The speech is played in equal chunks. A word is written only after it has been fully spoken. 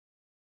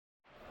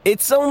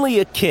It's only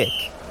a kick,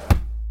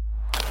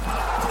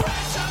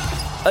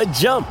 a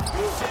jump,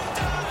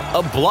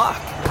 a block.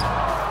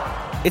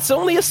 It's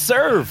only a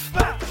serve.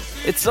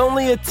 It's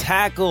only a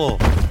tackle,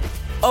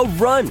 a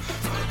run.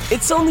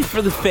 It's only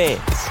for the fans.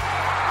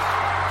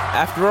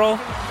 After all,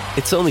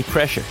 it's only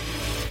pressure.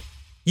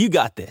 You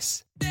got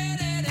this.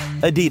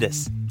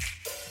 Adidas.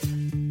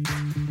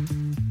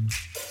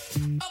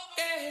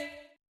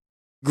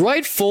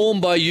 Great form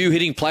by you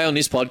hitting play on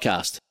this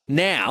podcast.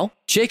 Now,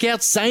 check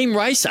out Same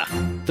Racer,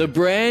 the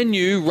brand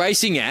new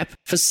racing app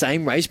for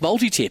same race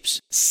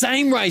multi-tips.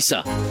 Same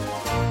Racer.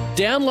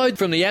 Download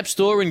from the App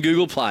Store and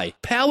Google Play.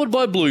 Powered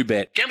by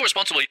Bluebet. Gamble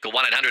responsibly. Call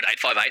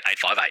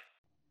 1-800-858-858.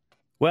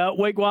 Well,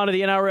 week one of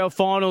the NRL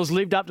finals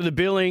lived up to the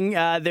billing.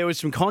 There was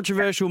some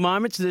controversial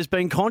moments. There's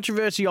been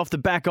controversy off the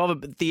back of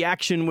it, but the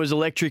action was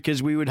electric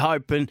as we would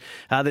hope, and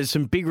there's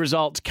some big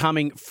results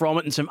coming from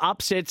it and some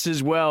upsets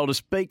as well. To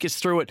speak us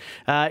through it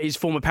is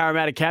former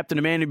Parramatta captain,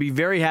 a man who'd be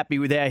very happy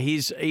with how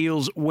his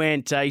Eels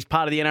went. He's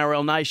part of the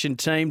NRL Nation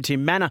team,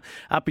 Tim Mannah,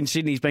 up in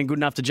Sydney. He's been good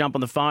enough to jump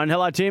on the phone.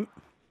 Hello, Tim.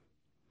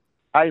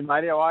 Hey,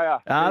 mate, how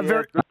are you?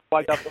 Very good to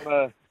wake up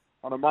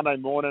on a Monday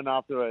morning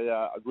after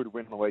a good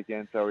win on the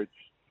weekend, so it's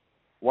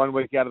 1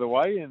 week out of the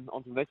way and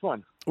on to the next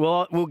one.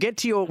 Well, we'll get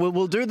to your.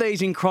 We'll do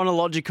these in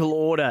chronological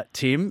order,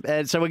 Tim.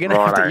 And so we're going to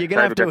have to. You're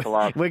going to have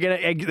to. We're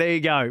going to. There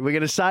you go. We're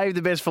going to save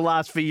the best for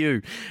last for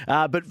you.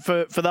 But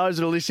for those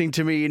that are listening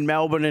to me in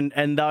Melbourne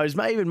and those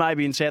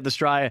maybe in South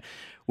Australia,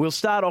 we'll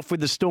start off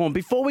with the Storm.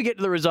 Before we get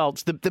to the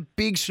results, the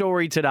big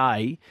story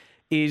today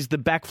is the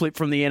backflip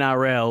from the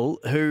NRL,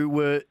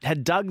 who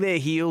had dug their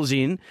heels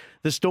in.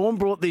 The Storm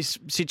brought this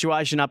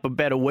situation up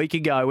about a week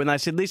ago when they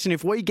said, "Listen,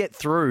 if we get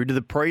through to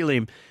the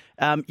prelim."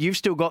 You've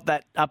still got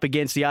that up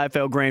against the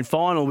AFL Grand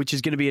Final, which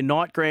is going to be a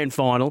night Grand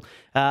Final,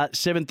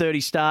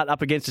 7:30 start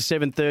up against a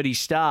 7:30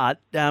 start.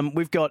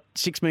 We've got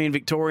 6 million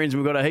Victorians,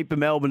 and we've got a heap of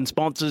Melbourne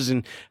sponsors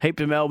and a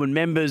heap of Melbourne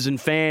members and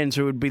fans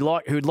who'd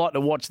like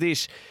to watch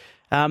this.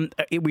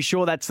 We're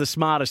sure that's the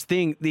smartest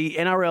thing. The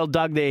NRL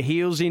dug their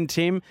heels in,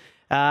 Tim.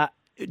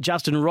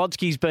 Justin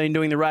Rodsky's been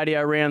doing the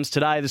radio rounds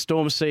today, the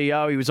Storm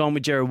CEO. He was on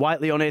with Gerard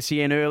Whateley on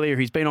SEN earlier.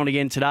 He's been on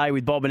again today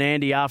with Bob and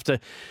Andy after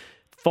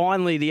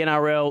finally the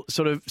NRL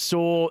sort of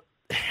saw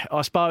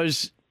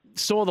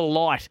the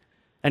light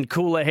and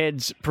cooler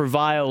heads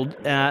prevailed.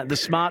 The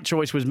smart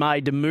choice was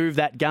made to move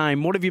that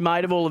game. What have you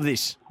made of all of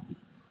this?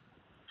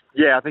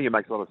 Yeah, I think it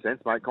makes a lot of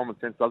sense, mate. Common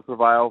sense does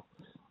prevail.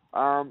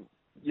 The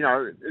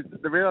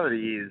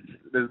reality is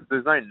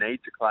there's no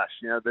need to clash.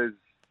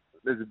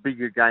 There's a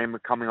bigger game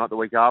coming up the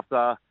week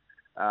after.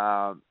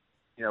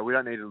 We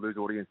don't need to lose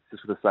audience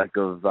just for the sake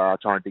of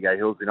trying to dig our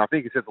heels in. I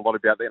think it says a lot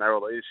about the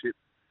NRL leadership.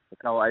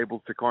 They were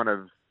able to kind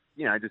of,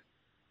 just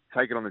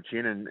take it on the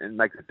chin and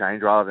make the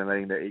change rather than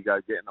letting their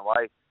ego get in the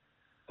way.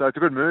 So it's a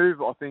good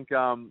move. I think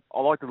I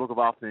like the look of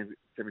afternoon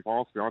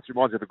semi-finals, to be honest. It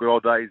reminds me of the good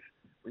old days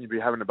when you'd be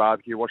having a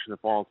barbecue, watching the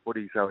finals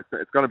footy. So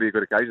it's going to be a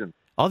good occasion.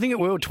 I think it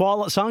will.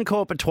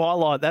 Suncorp at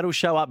twilight, that'll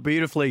show up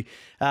beautifully.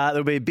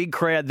 There'll be a big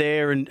crowd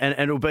there and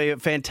it'll be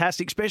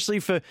fantastic, especially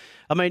for,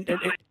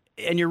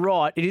 and you're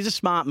right, it is a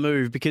smart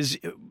move because,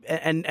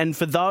 and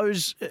for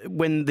those,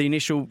 when the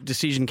initial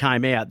decision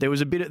came out, there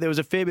was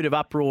a fair bit of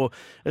uproar,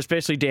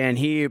 especially down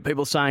here.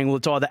 People saying, well,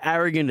 it's either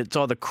arrogant, it's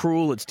either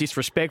cruel, it's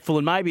disrespectful,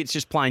 and maybe it's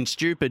just plain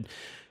stupid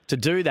to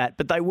do that.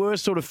 But they were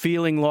sort of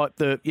feeling like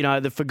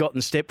the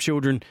forgotten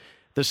stepchildren,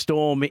 the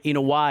Storm, in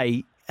a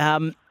way.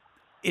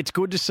 It's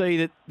good to see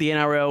that the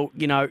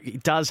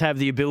NRL, does have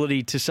the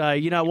ability to say,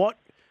 you know what,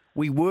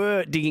 we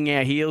were digging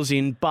our heels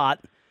in,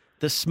 but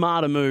the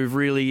smarter move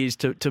really is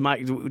to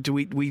make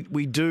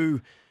we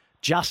do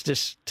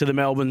justice to the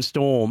Melbourne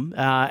Storm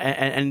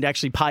and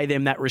actually pay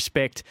them that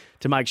respect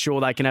to make sure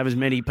they can have as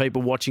many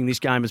people watching this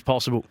game as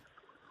possible.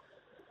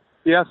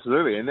 Yeah,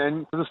 absolutely. And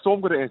then the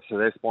Storm got to answer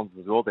their sponsors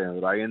as well at the end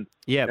of the day. And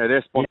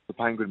their sponsors are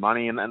paying good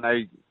money and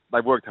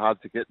they've worked hard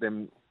to get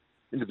them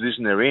in the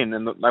position they're in,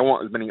 and they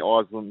want as many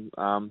eyes on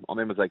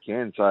them as they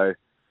can. So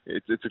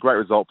it's a great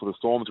result for the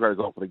Storm. It's a great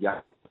result for the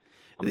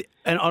game.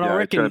 And I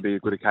reckon it's going to be a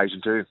good occasion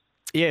too.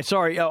 Yeah,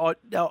 sorry. I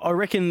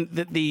reckon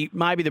that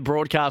maybe the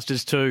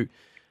broadcasters too,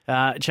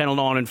 Channel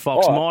 9 and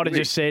Fox, might have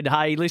just said,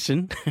 hey,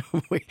 listen,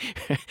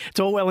 it's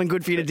all well and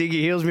good for you to dig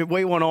your heels.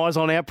 We want eyes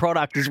on our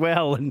product as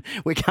well, and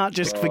we can't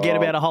just forget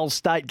about a whole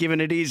state, given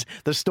it is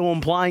the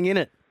Storm playing in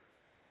it.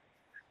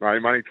 Mate,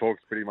 money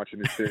talks pretty much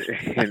in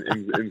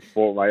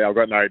sport, mate. I've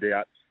got no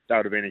doubt that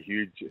would have been a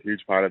huge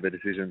part of the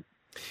decision.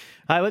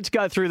 Hey, let's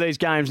go through these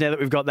games now that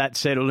we've got that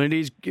settled.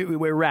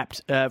 We're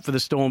wrapped for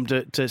the Storm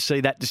to see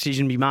that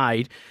decision be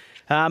made.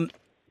 And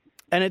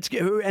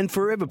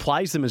for whoever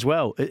plays them as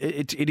well.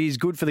 It is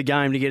good for the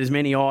game to get as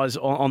many eyes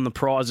on the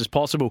prize as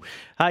possible.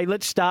 Hey,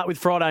 let's start with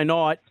Friday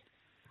night.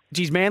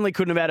 Geez, Manly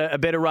couldn't have had a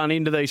better run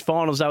into these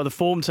finals. They were the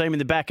form team in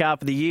the back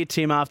half of the year,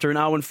 Tim, after an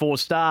 0-4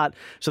 start.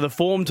 So the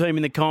form team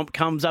in the comp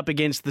comes up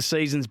against the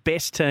season's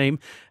best team,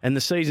 and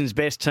the season's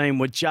best team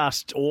were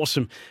just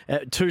awesome.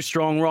 Too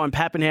strong. Ryan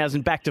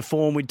Pappenhausen back to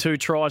form with 2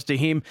 tries to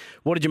him.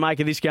 What did you make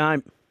of this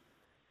game?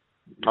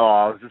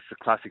 Oh, it was just a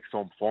classic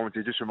Storm performance.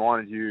 It just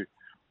reminded you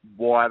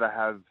why they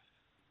have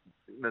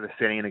the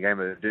setting in the game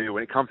that they do.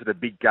 When it comes to the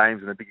big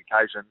games and the big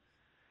occasions,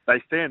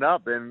 they stand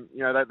up, and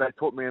they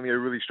taught Manly a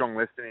really strong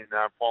lesson in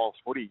finals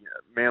footy.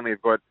 Manly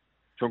have got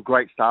some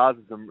great stars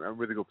and some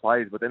really good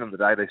players, but at the end of the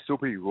day, they're still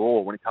pretty raw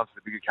when it comes to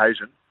the big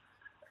occasions.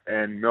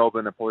 And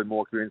Melbourne are probably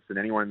more experienced than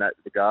anyone in that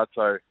regard.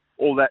 So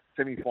all that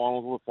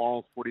semi-finals, all the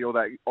finals footy, all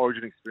that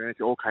Origin experience,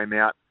 it all came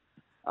out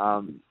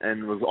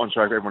and was on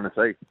show for everyone to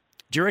see.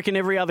 Do you reckon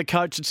every other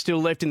coach that's still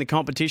left in the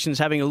competition is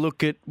having a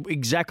look at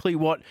exactly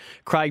what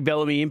Craig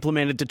Bellamy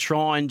implemented to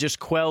try and just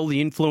quell the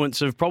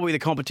influence of probably the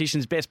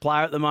competition's best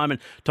player at the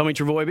moment, Tommy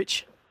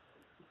Trbojevic?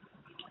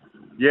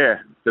 Yeah,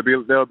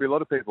 there'll be a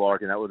lot of people, I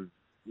reckon, that would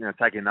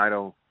take a note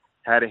on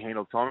how to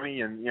handle Tommy.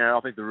 And, I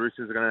think the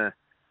Roosters are going to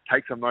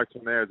take some notes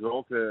from there as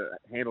well to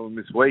handle him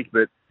this week.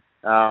 But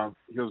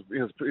he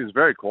was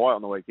very quiet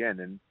on the weekend,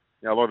 and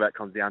a lot of that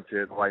comes down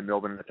to the way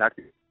Melbourne attacked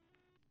him.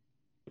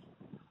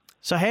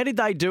 So how did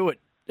they do it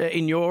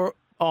in your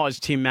eyes,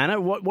 Tim Mannah?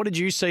 What did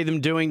you see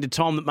them doing to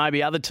Tom that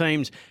maybe other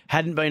teams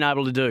hadn't been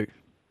able to do?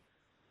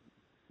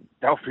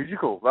 They were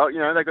physical. Well,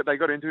 they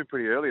got into him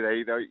pretty early.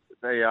 They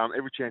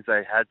every chance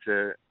they had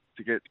to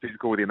get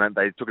physical with him,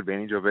 they took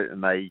advantage of it,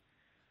 and they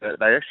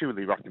actually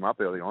really roughed him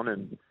up early on.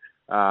 And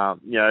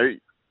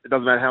it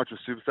doesn't matter how much of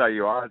a superstar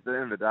you are. At the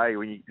end of the day,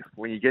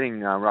 when you're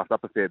getting roughed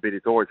up a fair bit,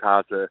 it's always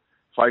hard to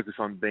focus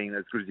on being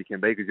as good as you can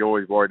be because you're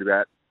always worried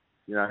about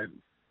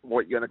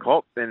what you're going to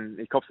cop. Then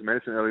he cops the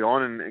medicine early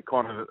on, and it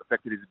kind of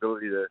affected his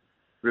ability to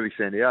really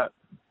stand out.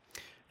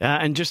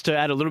 And just to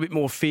add a little bit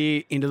more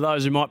fear into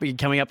those who might be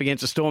coming up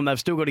against a Storm, they've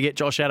still got to get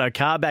Josh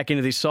Addo-Carr back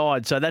into this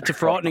side. So that's a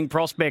frightening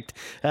prospect,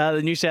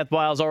 the New South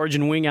Wales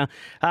Origin winger.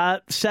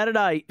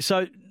 Saturday,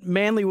 so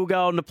Manly will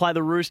go on to play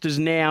the Roosters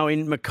now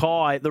in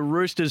Mackay. The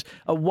Roosters,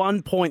 a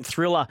 1-point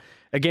thriller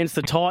against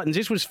the Titans.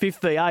 This was 5th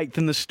v 8th,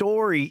 and the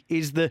story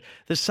is the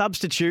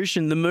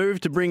substitution, the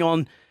move to bring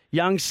on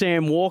young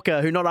Sam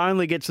Walker, who not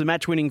only gets the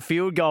match-winning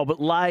field goal,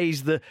 but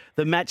lays the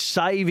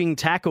match-saving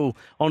tackle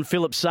on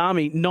Philip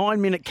Sami.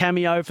 9-minute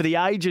cameo for the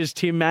ages,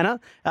 Tim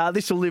Mannah.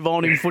 This will live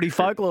on in footy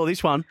folklore,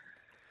 this one.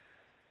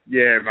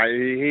 Yeah,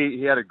 mate,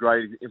 he had a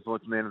great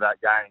influence in the end of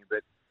that game.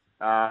 But,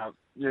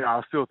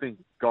 I still think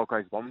Gold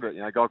Coast bombed it.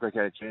 Gold Coast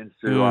had a chance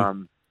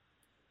to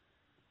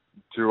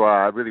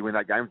really win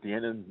that game at the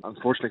end. And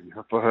unfortunately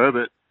for her,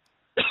 but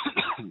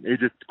he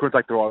just couldn't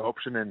take the right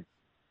option. And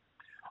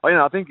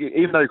I think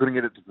even though he couldn't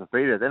get it to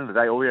defeat it, at the end of the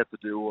day, all he had to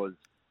do was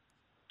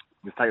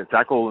just take a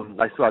tackle, and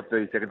they still had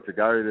 30 seconds to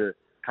go to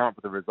come up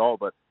with the result,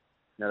 but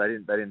they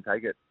didn't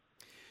take it.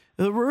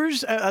 The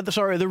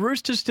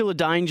Roosters still a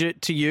danger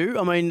to you.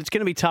 I mean, it's going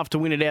to be tough to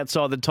win it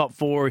outside the top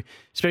 4,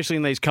 especially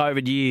in these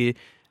COVID years.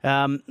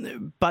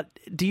 But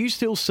do you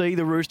still see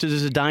the Roosters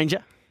as a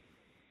danger?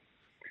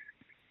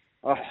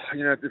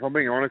 If I'm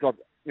being honest, I've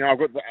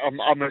got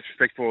utmost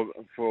respect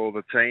for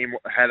the team,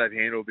 how they've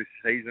handled this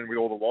season with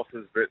all the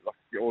losses, but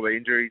all the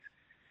injuries.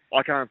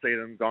 I can't see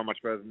them going much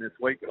better than this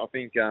week. I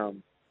think,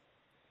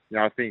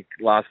 I think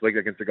last week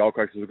against the Gold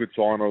Coast was a good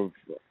sign of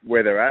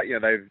where they're at.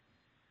 At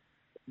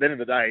the end of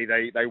the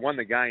day, they won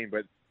the game,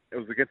 but it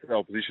was against the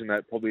opposition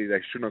that probably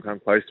they shouldn't have come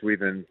close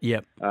with. And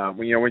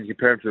when you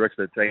compare them to the rest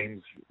of the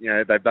teams,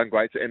 they've done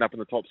great to end up in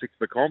the top 6 of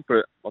the comp.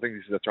 But I think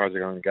this is as far as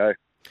they're going to go.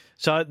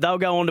 So they'll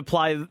go on to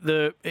play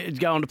the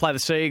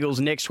Seagulls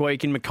next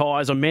week in Mackay,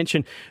 as I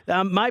mentioned.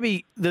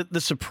 Maybe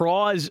the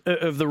surprise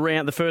of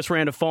the first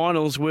round of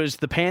finals was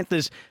the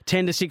Panthers'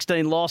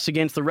 10-16 loss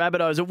against the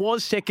Rabbitohs. It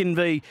was 2nd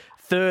v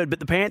 3rd, but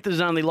the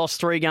Panthers only lost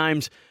 3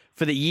 games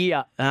for the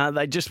year.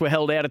 They just were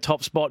held out of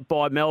top spot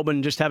by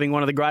Melbourne, just having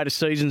one of the greatest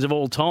seasons of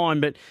all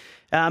time. But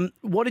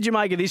what did you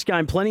make of this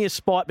game? Plenty of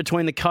spite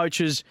between the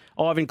coaches,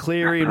 Ivan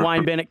Cleary and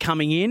Wayne Bennett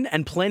coming in,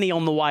 and plenty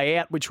on the way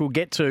out, which we'll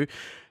get to.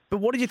 But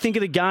what did you think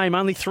of the game?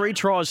 Only 3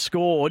 tries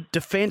scored.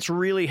 Defence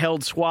really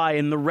held sway,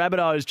 and the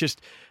Rabbitohs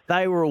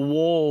they were a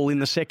wall in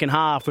the second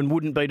half and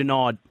wouldn't be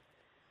denied.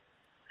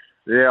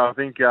 Yeah, I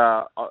think it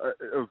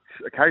was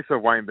a case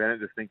of Wayne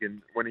Bennett just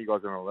thinking, when are you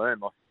guys going to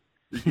learn?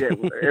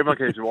 Everyone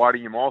keeps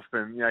writing him off,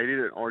 and he did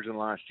it in Origin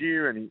last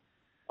year, and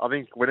I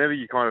think whenever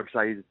you kind of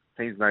say his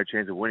team's no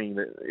chance of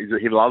winning,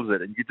 he loves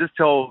it. And you could just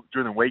tell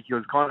during the week he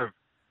was kind of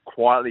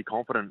quietly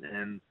confident,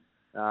 and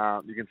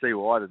you can see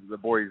why the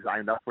boys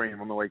aimed up for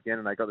him on the weekend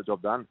and they got the job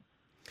done.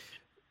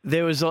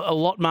 There was a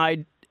lot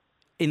made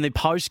in the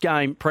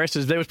post-game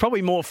presses. There was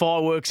probably more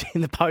fireworks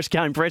in the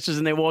post-game presses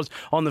than there was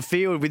on the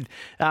field with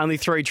only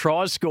 3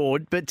 tries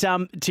scored. But,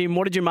 Tim,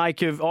 what did you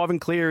make of Ivan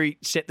Cleary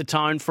set the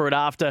tone for it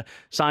after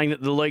saying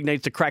that the league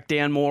needs to crack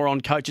down more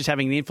on coaches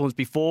having the influence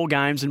before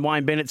games, and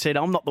Wayne Bennett said,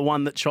 I'm not the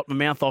one that shot my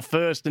mouth off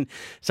first. And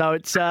so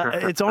it's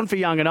on for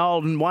young and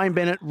old, and Wayne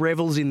Bennett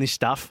revels in this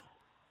stuff.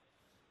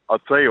 I'll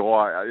tell you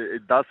why.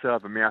 It does set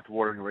up a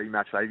mouth-watering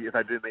rematch if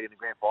they do meet in the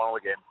grand final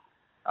again.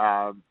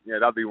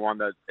 That'd be one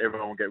that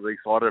everyone will get really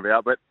excited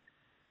about. But,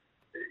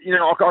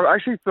 I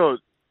actually thought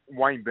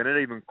Wayne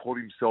Bennett even caught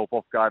himself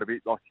off guard a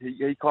bit. Like,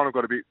 he kind of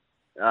got a bit,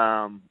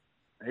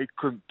 he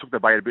took the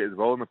bait a bit as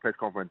well in the press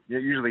conference.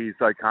 Usually he's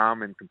so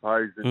calm and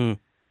composed. And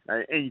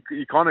and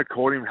you kind of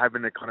caught him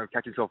having to kind of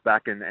catch himself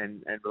back and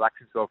relax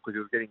himself because he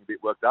was getting a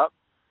bit worked up.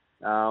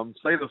 So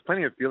there was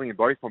plenty of feeling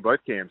from both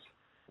camps.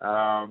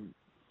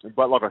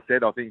 But like I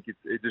said, I think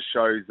it just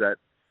shows that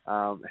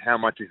how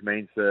much this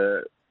means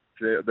to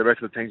the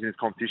rest of the teams in this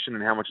competition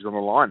and how much is on the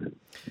line.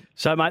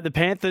 So, mate, the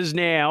Panthers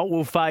now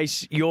will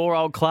face your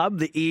old club,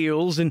 the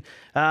Eels, and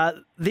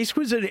this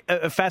was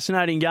a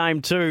fascinating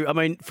game too. I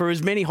mean, for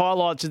as many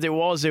highlights as there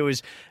was it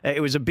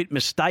was a bit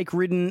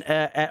mistake-ridden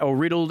or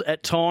riddled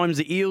at times.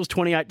 The Eels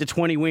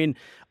 28-20 win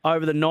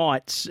over the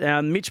Knights.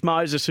 Mitch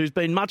Moses, who's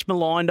been much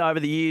maligned over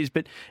the years,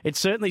 but it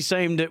certainly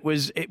seemed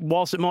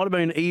whilst it might have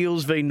been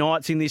Eels v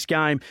Knights in this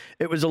game,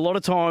 it was a lot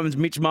of times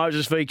Mitch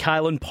Moses v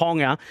Kalen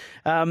Ponga.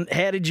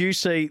 How did you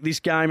see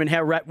this game, and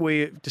how rapt were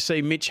you to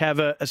see Mitch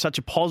have such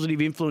a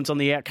positive influence on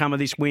the outcome of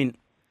this win?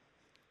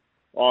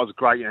 Oh, it was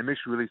great. Mitch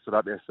really stood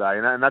up yesterday,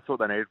 and that's what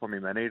they needed from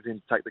him. They needed him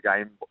to take the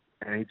game,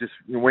 and he just,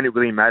 when it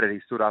really mattered, he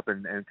stood up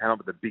and came up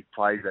with a big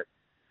play that,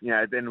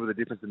 at the end, with a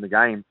difference in the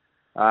game.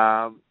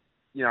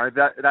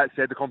 That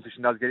said, the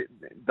competition does get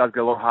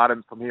a lot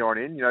harder from here on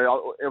in. It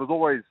was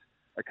always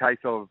a case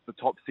of the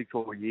top 6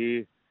 all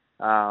year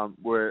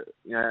were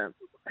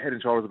head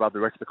and shoulders above the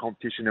rest of the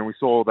competition, and we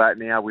saw that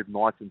now with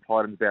Knights and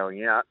Titans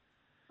bowing out.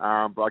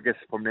 But I guess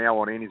from now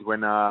on in is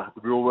when the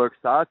real work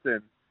starts,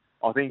 and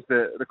I think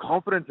the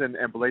confidence and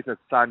belief that's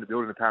starting to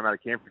build in the Parramatta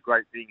camp is a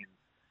great thing, and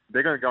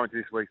they're going to go into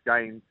this week's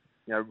game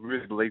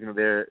really believing that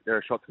they're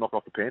a shot to knock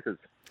off the Panthers.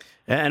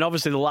 And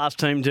obviously the last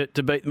team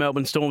to beat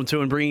Melbourne Storm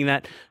too, and bringing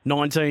that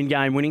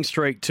 19-game winning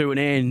streak to an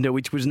end,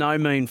 which was no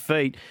mean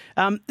feat.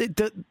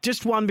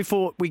 Just one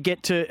before we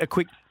get to a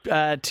quick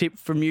tip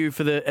from you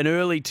for an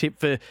early tip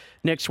for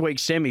next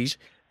week's semis.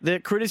 The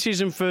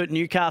criticism for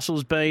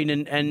Newcastle's been,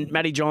 and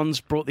Matty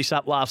Johns brought this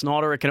up last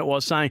night, I reckon it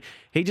was, saying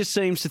he just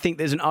seems to think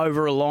there's an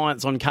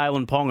over-reliance on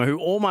Kalen Ponga, who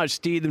almost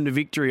steered them to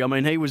victory. I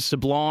mean, he was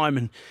sublime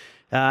and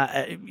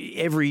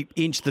every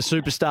inch the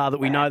superstar that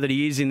we know that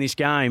he is in this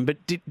game. But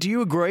do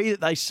you agree that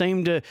they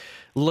seem to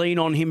lean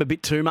on him a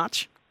bit too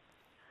much?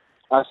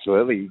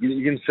 Absolutely.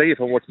 You can see it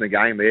from watching the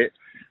game there.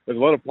 There's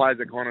a lot of players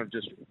that kind of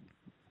just,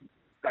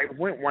 they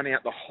went one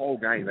out the whole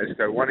game. They just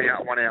go one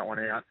out,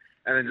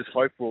 and then just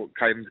hope for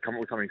Caden to come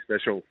up with something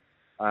special.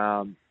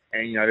 And,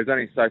 there's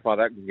only so far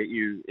that can get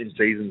you in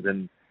seasons.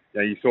 And,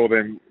 you saw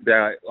them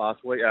there last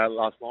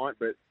night,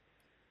 but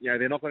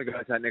they're not going to go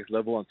to that next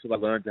level until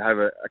they learn to have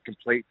a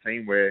complete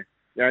team where,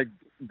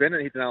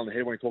 Bennett hit the nail on the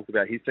head when he talked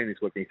about his team this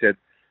week, and he said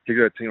he's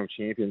got a team of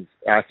champions.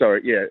 A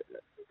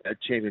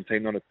champion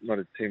team, not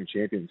a team of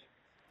champions.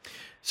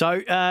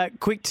 So,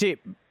 quick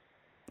tip.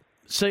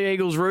 Sea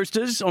Eagles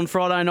Roosters on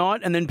Friday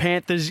night, and then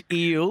Panthers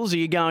Eels. Are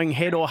you going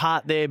head or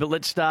heart there? But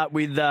let's start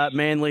with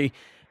Manly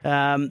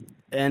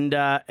and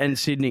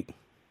Sydney.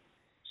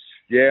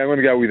 Yeah, I'm going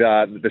to go with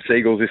the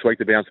Seagulls this week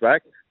to bounce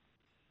back.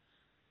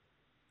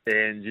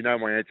 And you know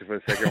my answer for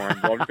the second one.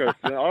 I've got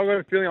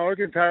a feeling I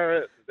reckon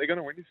Parramatta, they're going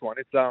to win this one.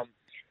 It's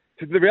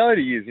the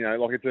reality is,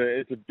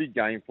 it's a big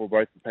game for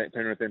both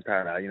Penrith and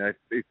Parramatta.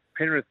 If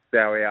Penrith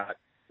bow out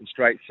in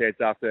straight sets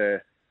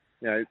after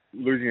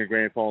losing a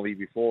grand final the year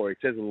before, it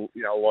says a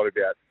lot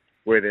about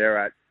where they're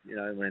at,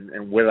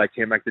 and whether they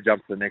can make the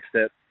jump to the next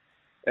step.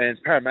 And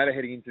Parramatta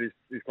heading into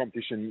this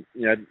competition,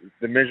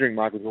 the measuring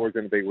mark is always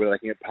going to be whether they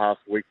can get past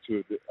week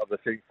 2 of the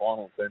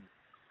semi-finals. And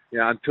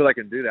until they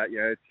can do that,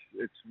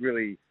 it's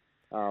really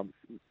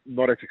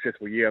not a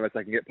successful year unless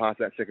they can get past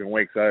that second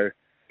week. So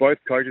both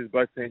coaches,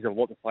 both teams have a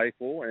lot to play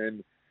for,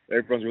 and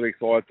everyone's really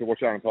excited to watch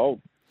that unfold.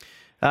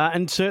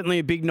 And certainly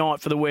a big night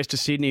for the west of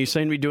Sydney. You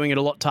seem to be doing it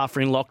a lot tougher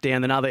in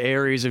lockdown than other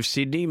areas of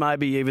Sydney,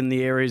 maybe even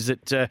the areas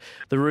that the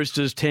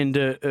Roosters tend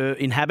to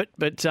inhabit.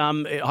 But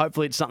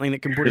hopefully it's something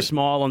that can put a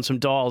smile on some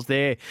dials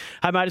there.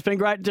 Hey, mate, it's been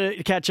great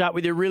to catch up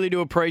with you. Really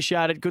do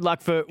appreciate it. Good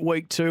luck for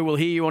week 2. We'll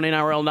hear you on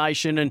NRL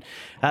Nation, and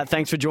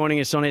thanks for joining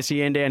us on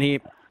SEN down here.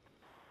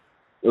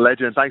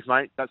 Legend. Thanks,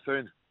 mate. That's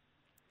soon.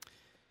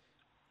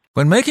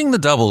 When making the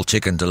double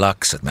chicken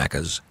deluxe at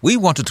Macca's, we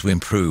wanted to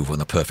improve on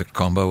the perfect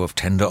combo of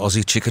tender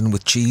Aussie chicken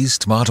with cheese,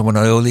 tomato and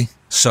aioli.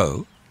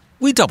 So,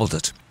 we doubled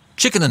it.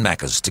 Chicken and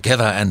Macca's,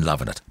 together and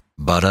loving it.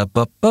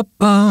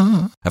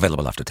 Ba-da-ba-ba-ba.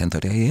 Available after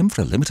 10:30 a.m.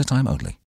 for a limited time only.